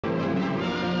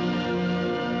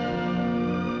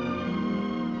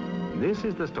This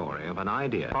is the story of an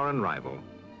idea, foreign rival,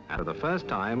 and for the first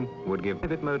time would give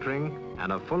private motoring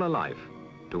and a fuller life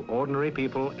to ordinary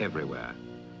people everywhere.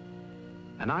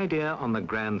 An idea on the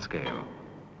grand scale,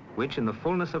 which in the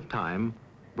fullness of time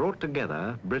brought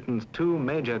together Britain's two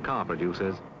major car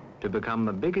producers to become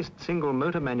the biggest single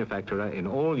motor manufacturer in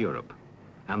all Europe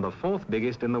and the fourth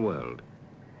biggest in the world,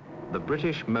 the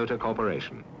British Motor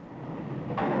Corporation.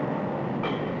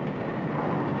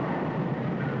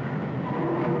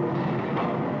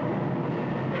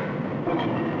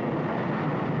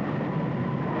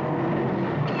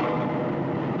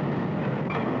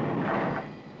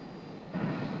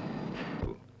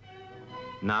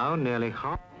 Now nearly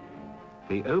half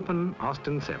the open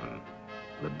Austin 7,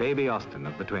 the baby Austin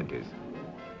of the 20s.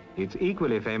 Its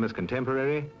equally famous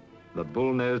contemporary, the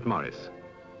bull-nosed Morris.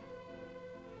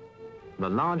 The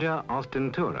larger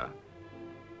Austin Tourer.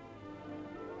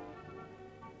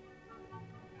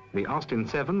 The Austin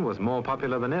 7 was more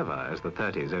popular than ever as the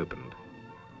 30s opened.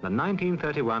 The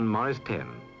 1931 Morris 10,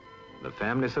 the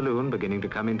family saloon beginning to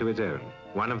come into its own.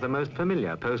 One of the most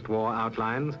familiar post-war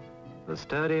outlines, the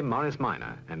sturdy Morris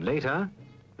Minor, and later,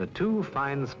 the two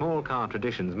fine small car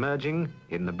traditions merging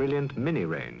in the brilliant Mini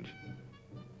range.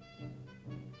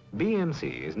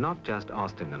 BMC is not just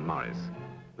Austin and Morris,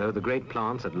 though the great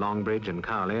plants at Longbridge and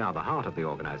Cowley are the heart of the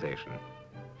organization.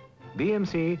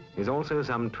 BMC is also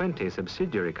some 20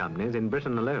 subsidiary companies in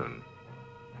Britain alone,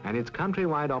 and its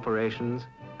countrywide operations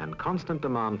and constant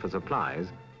demand for supplies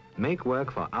make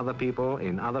work for other people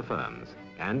in other firms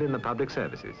and in the public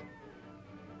services.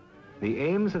 The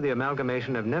aims of the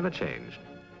amalgamation have never changed.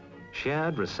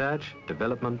 Shared research,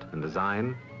 development and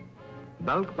design,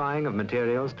 bulk buying of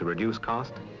materials to reduce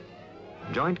cost,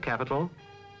 joint capital,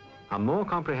 a more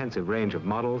comprehensive range of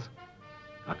models,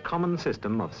 a common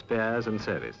system of spares and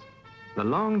service. The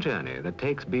long journey that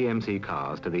takes BMC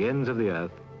cars to the ends of the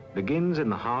earth begins in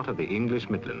the heart of the English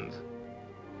Midlands,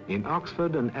 in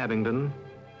Oxford and Abingdon,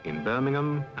 in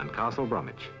Birmingham and Castle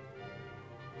Bromwich.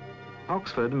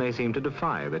 Oxford may seem to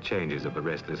defy the changes of the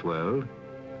restless world,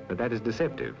 but that is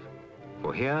deceptive,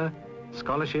 for here,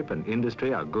 scholarship and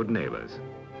industry are good neighbors,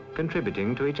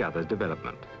 contributing to each other's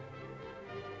development.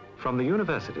 From the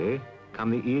university come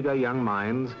the eager young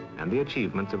minds and the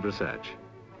achievements of research.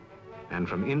 And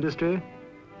from industry,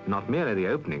 not merely the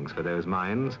openings for those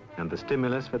minds and the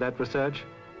stimulus for that research,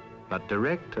 but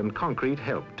direct and concrete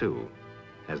help too,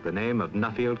 as the name of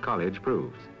Nuffield College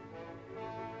proves.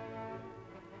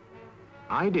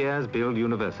 Ideas build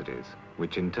universities,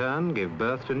 which in turn give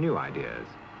birth to new ideas.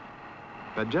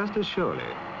 But just as surely,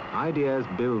 ideas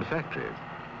build factories,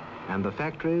 and the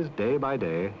factories, day by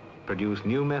day, produce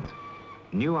new methods,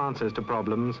 new answers to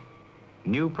problems,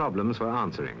 new problems for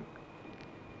answering.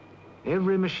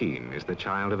 Every machine is the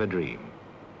child of a dream.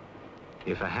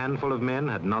 If a handful of men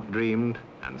had not dreamed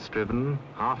and striven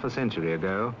half a century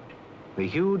ago, the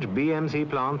huge BMC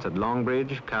plants at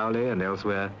Longbridge, Cowley and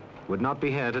elsewhere would not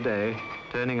be here today,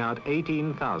 turning out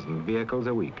 18,000 vehicles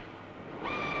a week.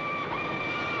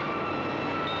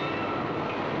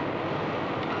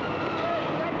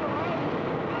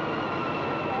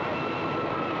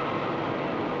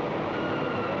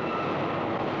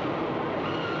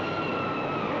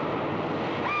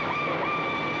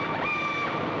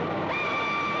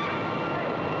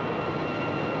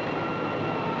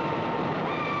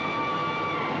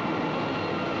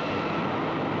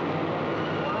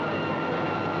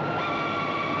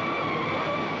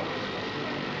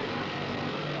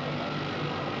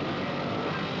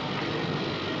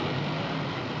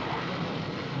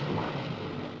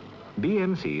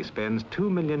 BMC spends £2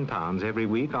 million every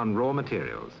week on raw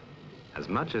materials, as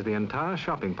much as the entire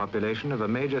shopping population of a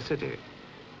major city.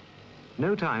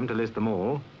 No time to list them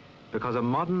all, because a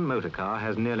modern motor car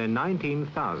has nearly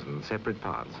 19,000 separate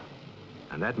parts,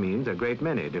 and that means a great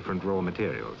many different raw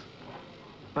materials.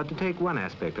 But to take one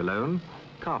aspect alone,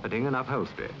 carpeting and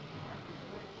upholstery.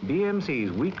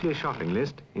 BMC's weekly shopping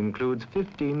list includes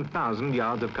 15,000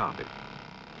 yards of carpet,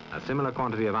 a similar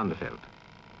quantity of underfelt,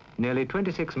 nearly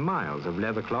 26 miles of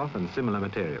leather cloth and similar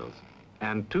materials,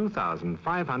 and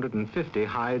 2,550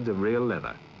 hides of real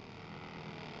leather.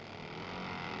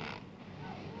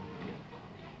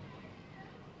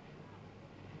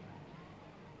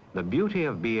 The beauty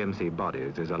of BMC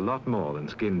bodies is a lot more than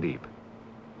skin deep.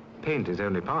 Paint is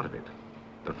only part of it.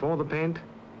 Before the paint,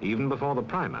 even before the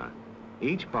primer,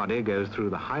 each body goes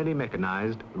through the highly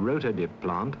mechanized rotor dip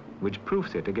plant which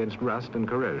proofs it against rust and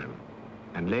corrosion,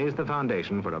 and lays the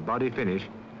foundation for a body finish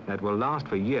that will last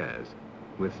for years,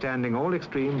 withstanding all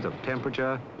extremes of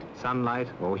temperature, sunlight,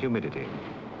 or humidity.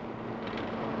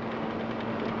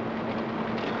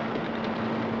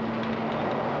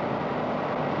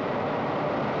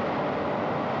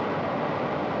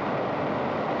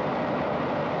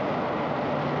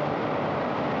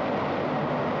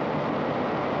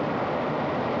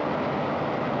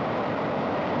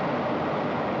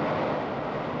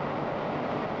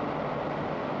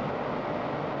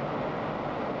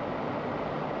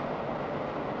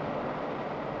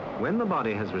 When the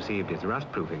body has received its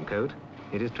rust-proofing coat,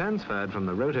 it is transferred from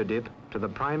the rotor dip to the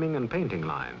priming and painting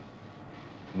line.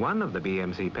 One of the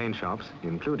BMC paint shops,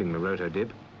 including the rotor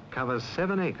dip, covers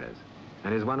 7 acres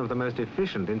and is one of the most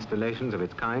efficient installations of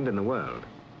its kind in the world.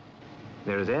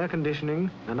 There is air conditioning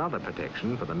and other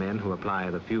protection for the men who apply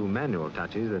the few manual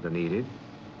touches that are needed.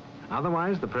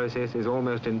 Otherwise, the process is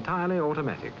almost entirely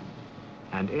automatic,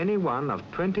 and any one of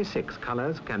 26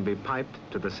 colors can be piped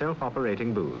to the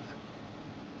self-operating booths.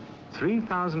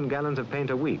 3,000 gallons of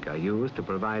paint a week are used to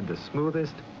provide the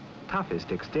smoothest,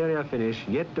 toughest exterior finish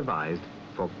yet devised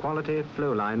for quality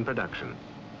flow-line production.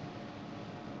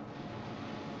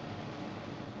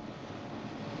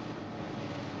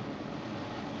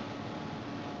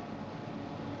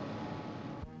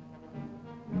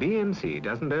 BMC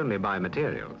doesn't only buy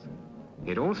materials.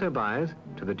 It also buys,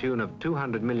 to the tune of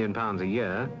 £200 million a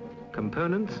year,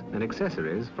 components and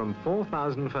accessories from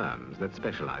 4,000 firms that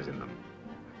specialize in them,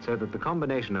 so that the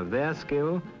combination of their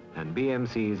skill and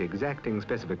BMC's exacting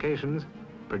specifications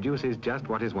produces just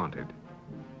what is wanted.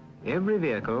 Every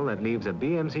vehicle that leaves a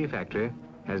BMC factory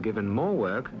has given more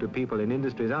work to people in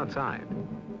industries outside.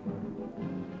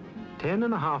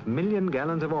 10.5 million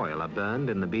gallons of oil are burned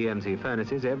in the BMC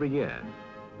furnaces every year,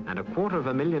 and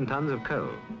 250,000 tons of coal.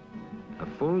 A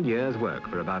full year's work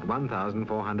for about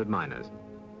 1,400 miners.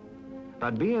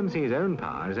 But BMC's own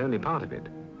power is only part of it.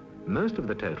 Most of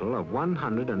the total of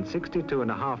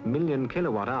 162.5 million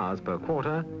kilowatt hours per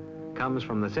quarter comes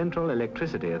from the Central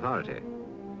Electricity Authority.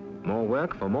 More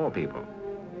work for more people.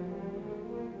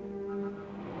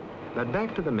 But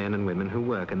back to the men and women who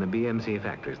work in the BMC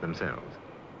factories themselves.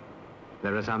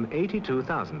 There are some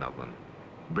 82,000 of them,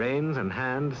 brains and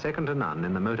hands second to none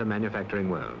in the motor manufacturing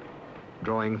world,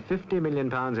 drawing £50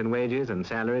 million in wages and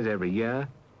salaries every year,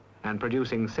 and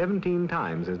producing 17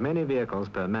 times as many vehicles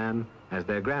per man as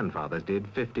their grandfathers did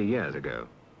 50 years ago.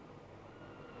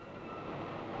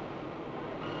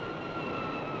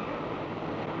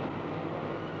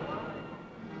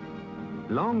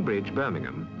 Longbridge,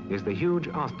 Birmingham, is the huge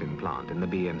Austin plant in the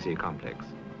BMC complex,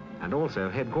 and also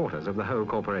headquarters of the whole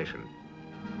corporation.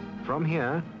 From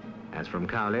here, as from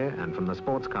Cowley and from the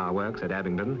sports car works at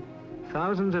Abingdon,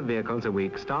 thousands of vehicles a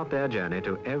week start their journey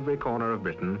to every corner of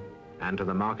Britain and to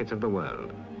the markets of the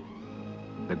world.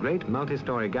 The great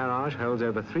multi-story garage holds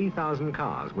over 3,000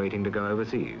 cars waiting to go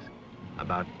overseas,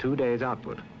 about 2 days'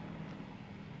 output.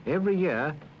 Every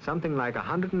year, something like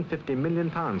 £150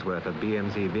 million worth of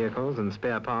BMC vehicles and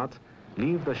spare parts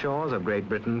leave the shores of Great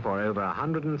Britain for over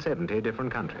 170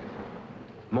 different countries.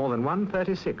 More than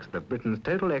 1/36 of Britain's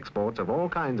total exports of all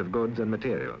kinds of goods and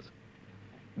materials.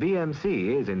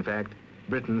 BMC is, in fact,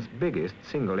 Britain's biggest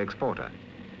single exporter.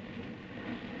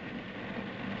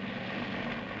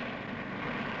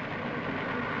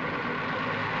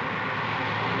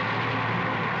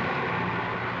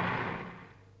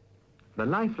 The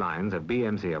lifelines of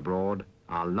BMC abroad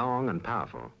are long and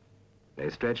powerful. They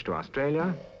stretch to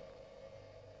Australia,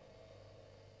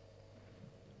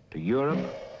 to Europe,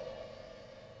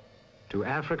 to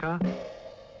Africa,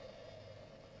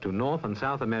 to North and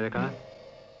South America,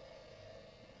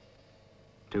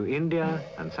 to India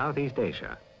and Southeast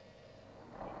Asia.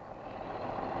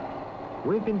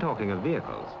 We've been talking of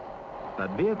vehicles, but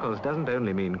vehicles doesn't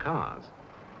only mean cars.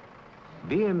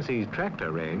 BMC's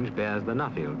tractor range bears the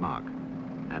Nuffield mark,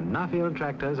 and Nuffield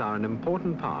tractors are an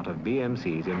important part of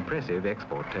BMC's impressive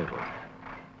export total.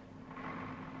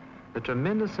 The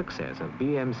tremendous success of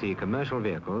BMC commercial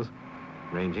vehicles,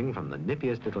 ranging from the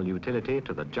nippiest little utility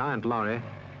to the giant lorry,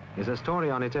 is a story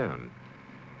on its own.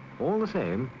 All the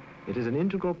same, it is an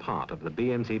integral part of the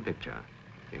BMC picture,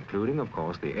 including, of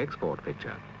course, the export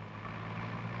picture.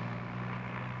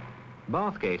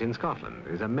 Bathgate in Scotland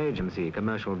is a major BMC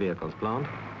commercial vehicles plant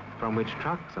from which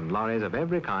trucks and lorries of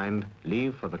every kind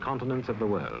leave for the continents of the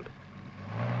world.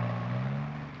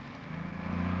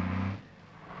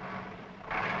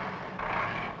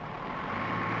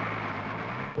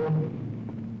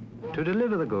 To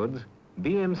deliver the goods,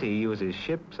 BMC uses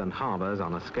ships and harbours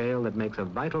on a scale that makes a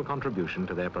vital contribution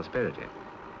to their prosperity.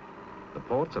 The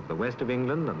ports of the west of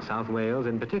England and South Wales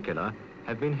in particular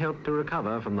have been helped to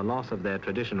recover from the loss of their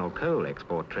traditional coal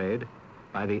export trade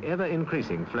by the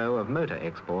ever-increasing flow of motor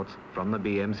exports from the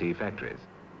BMC factories.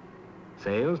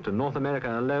 Sales to North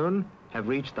America alone have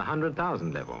reached the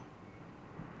 100,000 level.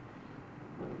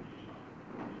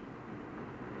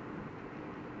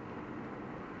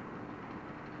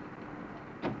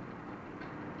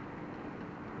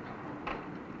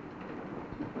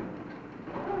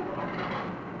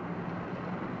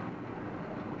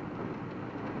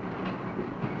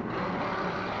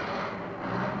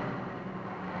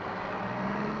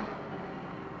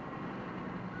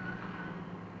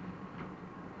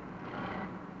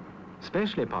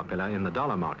 Especially popular in the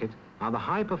dollar market are the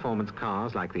high-performance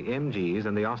cars like the MGs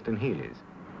and the Austin-Healeys.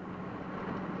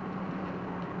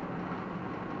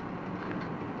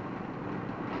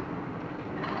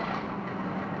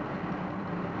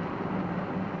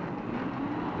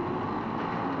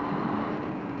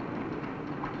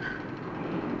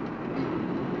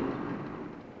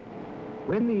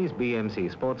 When these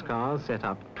BMC sports cars set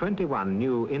up 21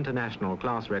 new international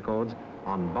class records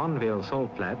on Bonneville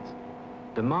salt flats,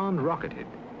 demand rocketed,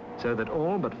 so that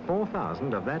all but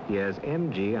 4,000 of that year's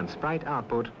MG and Sprite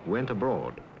output went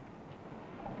abroad.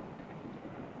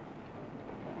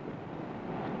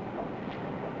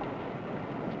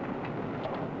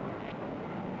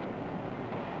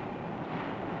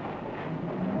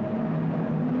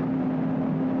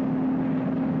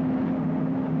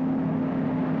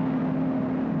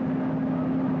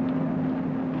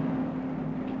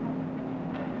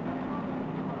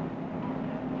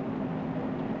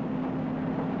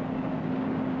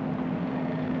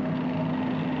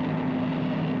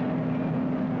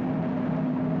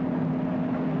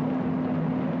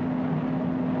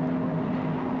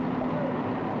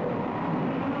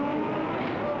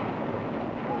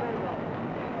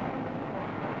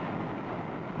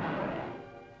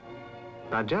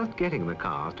 But just getting the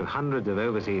cars to hundreds of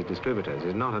overseas distributors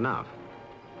is not enough.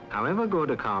 However good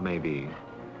a car may be,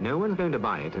 no one's going to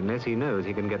buy it unless he knows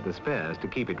he can get the spares to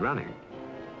keep it running.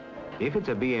 If it's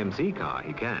a BMC car,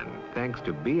 he can, thanks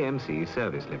to BMC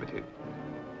Service Limited.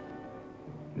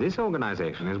 This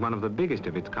organization is one of the biggest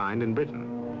of its kind in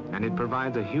Britain, and it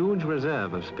provides a huge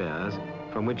reserve of spares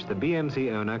from which the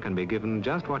BMC owner can be given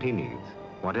just what he needs,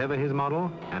 whatever his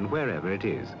model and wherever it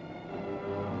is.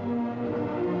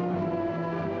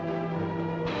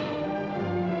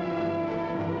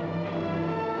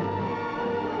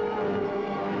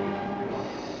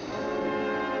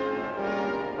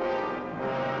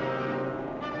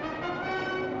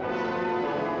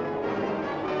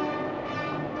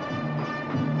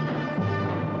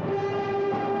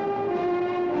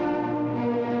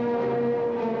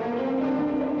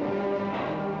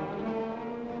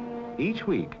 Each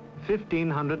week,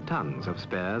 1,500 tons of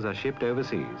spares are shipped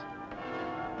overseas.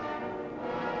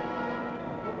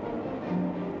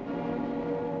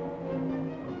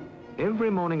 Every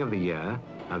morning of the year,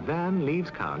 a van leaves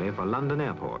Cowley for London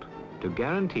Airport to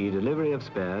guarantee delivery of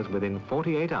spares within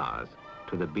 48 hours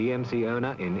to the BMC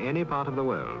owner in any part of the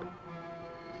world.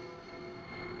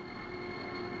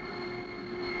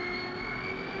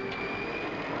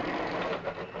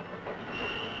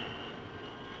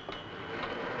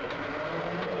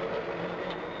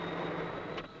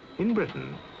 In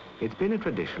Britain, it's been a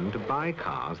tradition to buy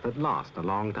cars that last a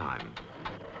long time.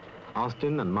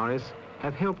 Austin and Morris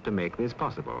have helped to make this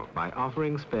possible by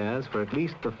offering spares for at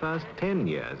least the first 10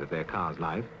 years of their car's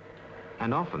life,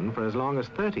 and often for as long as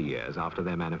 30 years after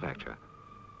their manufacture.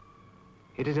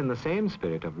 It is in the same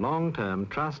spirit of long-term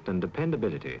trust and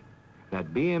dependability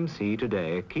that BMC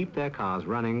today keep their cars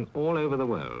running all over the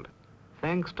world,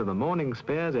 thanks to the morning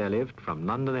spares airlift from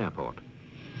London Airport.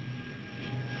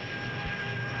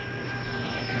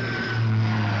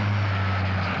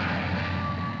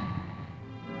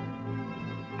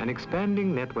 An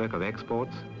expanding network of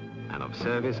exports and of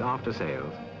service after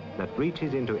sales that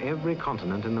reaches into every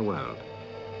continent in the world.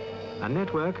 A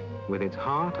network with its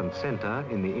heart and centre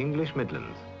in the English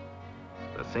Midlands,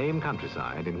 the same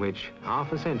countryside in which,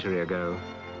 half a century ago,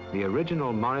 the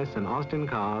original Morris and Austin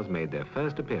cars made their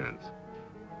first appearance.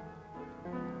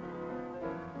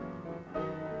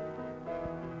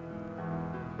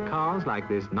 Cars like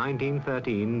this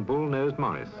 1913 bull-nosed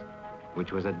Morris,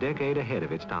 which was a decade ahead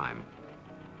of its time.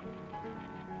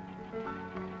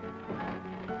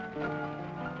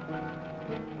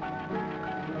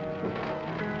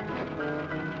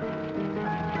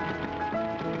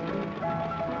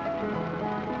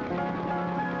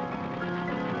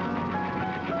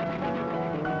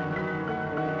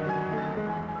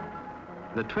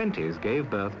 The 20s gave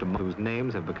birth to whose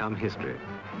names have become history,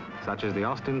 such as the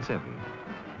Austin 7.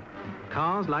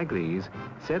 Cars like these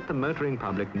set the motoring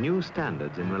public new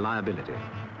standards in reliability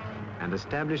and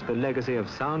established the legacy of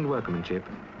sound workmanship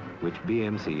which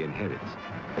BMC inherits.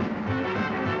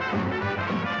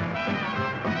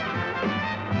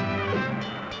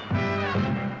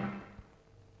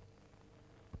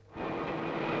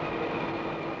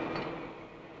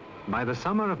 By the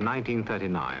summer of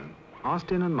 1939,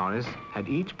 Austin and Morris had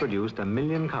each produced 1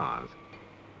 million cars,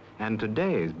 and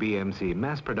today's BMC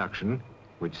mass production,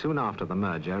 which soon after the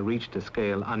merger reached a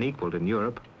scale unequaled in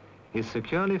Europe, is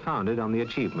securely founded on the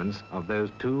achievements of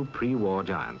those two pre-war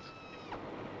giants.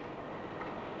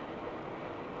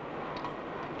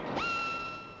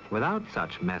 Without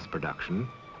such mass production,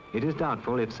 it is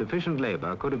doubtful if sufficient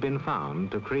labor could have been found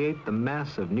to create the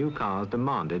mass of new cars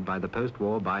demanded by the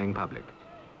post-war buying public.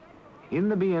 In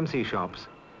the BMC shops,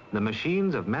 the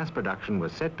machines of mass production were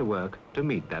set to work to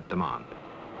meet that demand.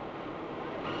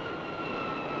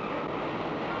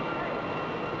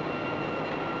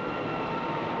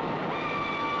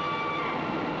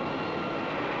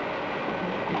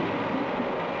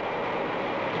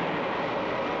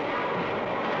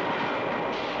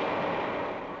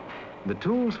 The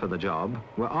tools for the job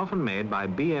were often made by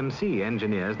BMC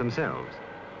engineers themselves,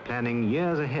 planning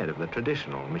years ahead of the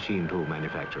traditional machine tool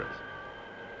manufacturers.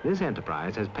 This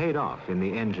enterprise has paid off in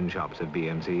the engine shops of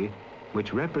BMC,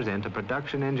 which represent a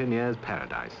production engineer's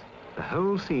paradise. The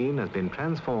whole scene has been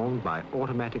transformed by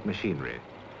automatic machinery,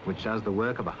 which does the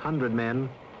work of 100 men,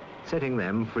 setting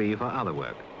them free for other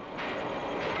work.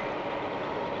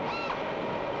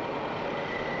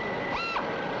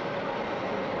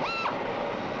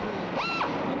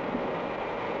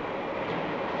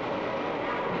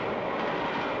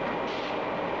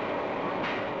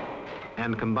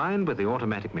 And combined with the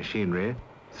automatic machinery,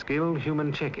 skilled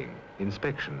human checking,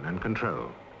 inspection and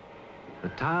control, the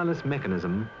tireless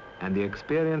mechanism and the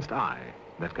experienced eye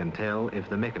that can tell if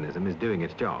the mechanism is doing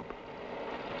its job.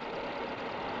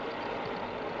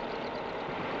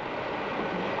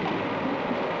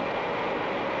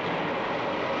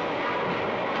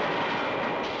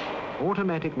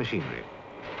 Automatic machinery.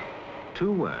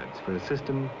 Two words for a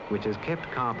system which has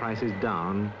kept car prices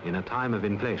down in a time of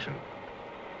inflation.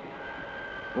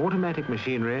 Automatic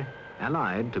machinery,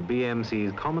 allied to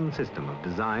BMC's common system of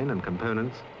design and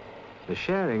components, the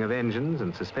sharing of engines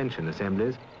and suspension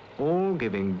assemblies, all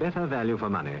giving better value for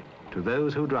money to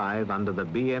those who drive under the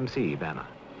BMC banner.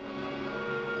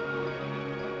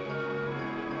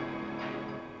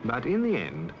 But in the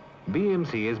end,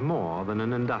 BMC is more than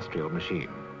an industrial machine.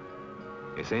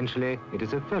 Essentially, it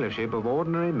is a fellowship of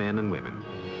ordinary men and women,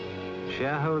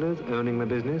 shareholders owning the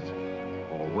business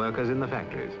or workers in the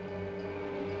factories.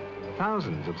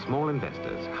 Thousands of small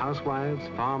investors, housewives,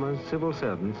 farmers, civil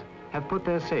servants have put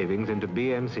their savings into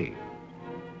BMC.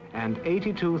 And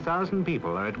 82,000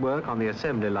 people are at work on the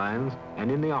assembly lines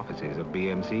and in the offices of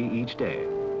BMC each day.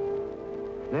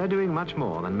 They're doing much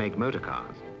more than make motor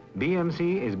cars.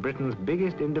 BMC is Britain's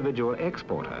biggest individual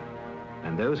exporter,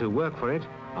 and those who work for it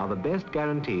are the best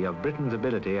guarantee of Britain's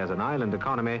ability as an island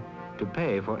economy to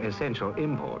pay for essential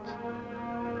imports.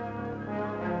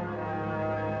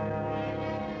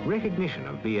 Recognition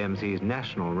of BMC's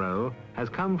national role has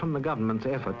come from the government's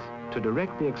efforts to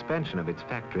direct the expansion of its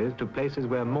factories to places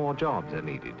where more jobs are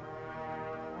needed.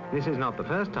 This is not the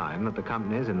first time that the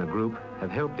companies in the group have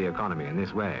helped the economy in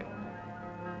this way.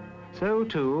 So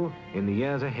too, in the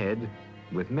years ahead,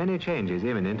 with many changes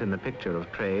imminent in the picture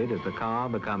of trade as the car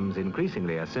becomes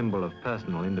increasingly a symbol of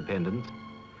personal independence,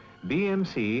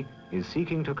 BMC is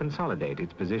seeking to consolidate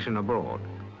its position abroad.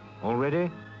 Already,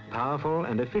 powerful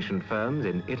and efficient firms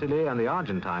in Italy and the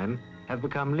Argentine have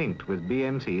become linked with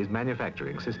BMC's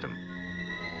manufacturing system.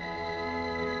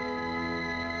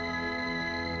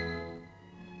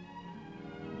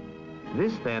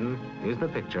 This, then, is the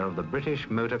picture of the British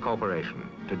Motor Corporation,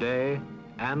 today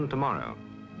and tomorrow.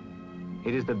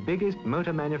 It is the biggest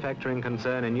motor manufacturing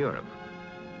concern in Europe.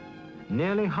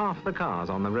 Nearly half the cars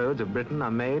on the roads of Britain are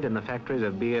made in the factories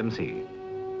of BMC.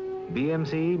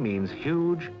 BMC means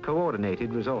huge,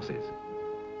 coordinated resources.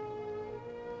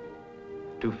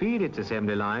 To feed its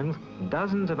assembly lines,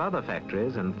 dozens of other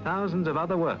factories and thousands of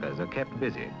other workers are kept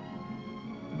busy.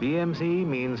 BMC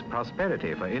means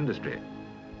prosperity for industry.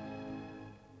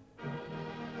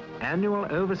 Annual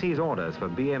overseas orders for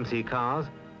BMC cars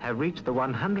have reached the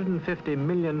 150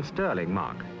 million sterling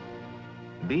mark.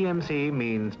 BMC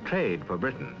means trade for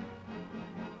Britain.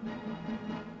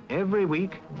 Every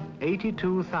week,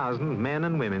 82,000 men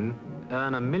and women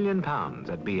earn £1 million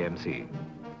at BMC.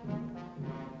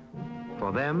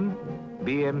 For them,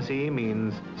 BMC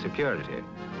means security.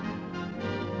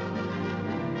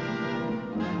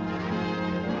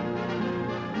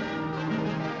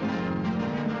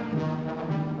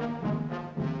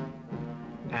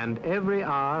 And every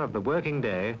hour of the working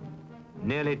day,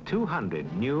 nearly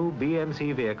 200 new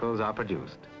BMC vehicles are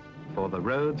produced for the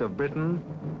roads of Britain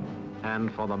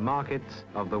and for the markets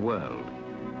of the world.